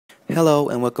Hello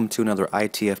and welcome to another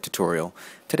ITF tutorial.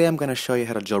 Today I'm going to show you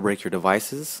how to jailbreak your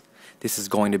devices. This is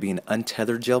going to be an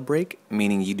untethered jailbreak,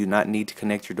 meaning you do not need to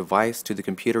connect your device to the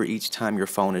computer each time your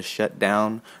phone is shut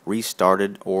down,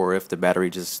 restarted, or if the battery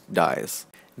just dies.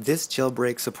 This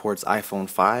jailbreak supports iPhone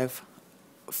 5,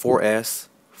 4S,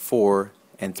 4,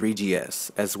 and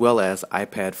 3GS, as well as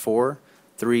iPad 4,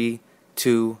 3,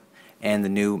 2, and the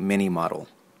new mini model.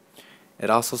 It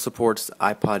also supports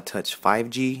iPod Touch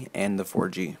 5G and the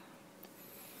 4G.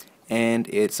 And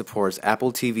it supports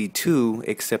Apple TV 2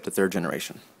 except the 3rd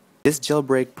generation. This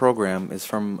jailbreak program is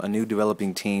from a new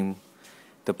developing team.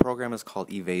 The program is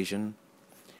called Evasion.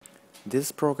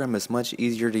 This program is much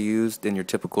easier to use than your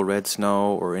typical Red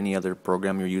Snow or any other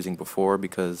program you're using before,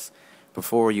 because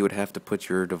before you would have to put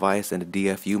your device into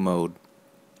DFU mode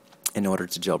in order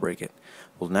to jailbreak it.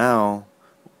 Well, now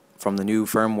from the new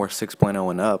firmware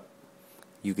 6.0 and up,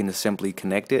 you can just simply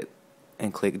connect it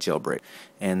and click jailbreak,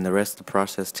 and the rest of the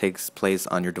process takes place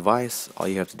on your device. All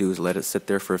you have to do is let it sit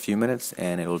there for a few minutes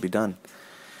and it will be done.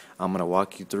 I'm going to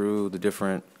walk you through the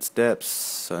different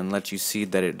steps and let you see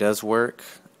that it does work.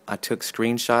 I took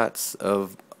screenshots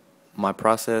of my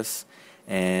process,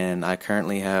 and I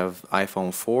currently have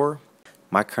iPhone 4.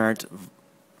 My current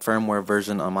firmware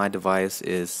version on my device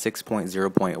is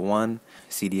 6.0.1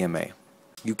 CDMA.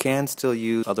 You can still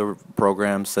use other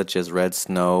programs such as Red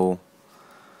Snow,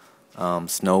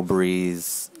 Snow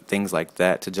Breeze, things like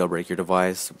that to jailbreak your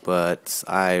device, but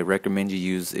I recommend you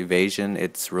use Evasion.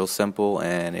 It's real simple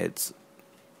and it's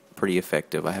pretty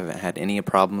effective. I haven't had any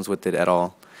problems with it at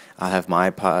all. I have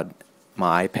my iPod,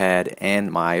 my iPad,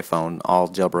 and my iPhone all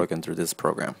jailbroken through this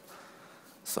program.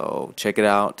 So check it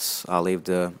out. I'll leave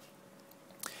the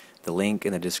link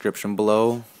in the description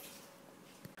below.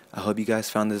 I hope you guys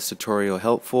found this tutorial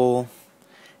helpful,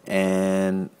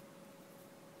 and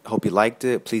hope you liked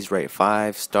it. Please rate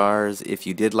 5 stars if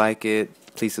you did like it.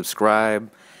 Please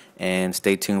subscribe and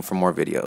stay tuned for more videos.